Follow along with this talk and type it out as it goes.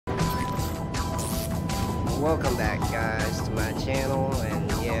welcome back guys to my channel,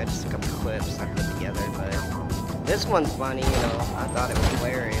 and yeah, just a couple clips I put together, but this one's funny, you know. I thought it was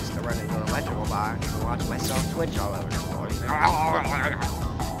hilarious to run into an electrical box and watch myself twitch all over the floor.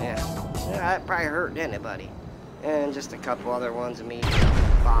 Yeah, that probably hurt, didn't it, buddy? And just a couple other ones of me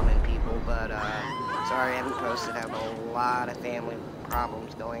bombing people, but sorry I haven't posted. I have a lot of family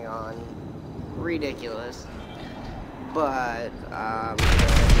problems going on. Ridiculous. But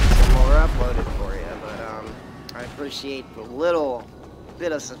some more uploaded for you, but I appreciate the little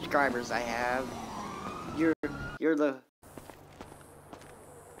bit of subscribers I have. You're the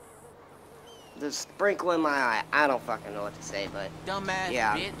sprinkle in my eye. I don't fucking know what to say, but dumbass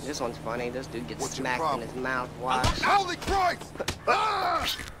yeah, bitch. this one's funny. This dude gets What's your smacked in problem? his mouth. Watch. Holy Christ!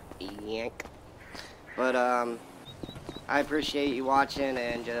 Yank. But I appreciate you watching,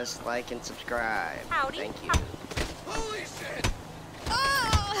 and just like and subscribe. Howdy. Thank you. Holy shit!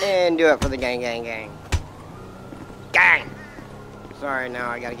 And do it for the gang, gang, gang. Gang! Sorry, now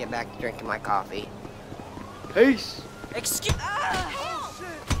I gotta get back to drinking my coffee. Peace! Excuse.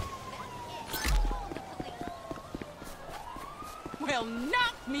 Well,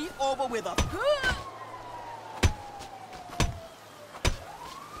 knock me over with a.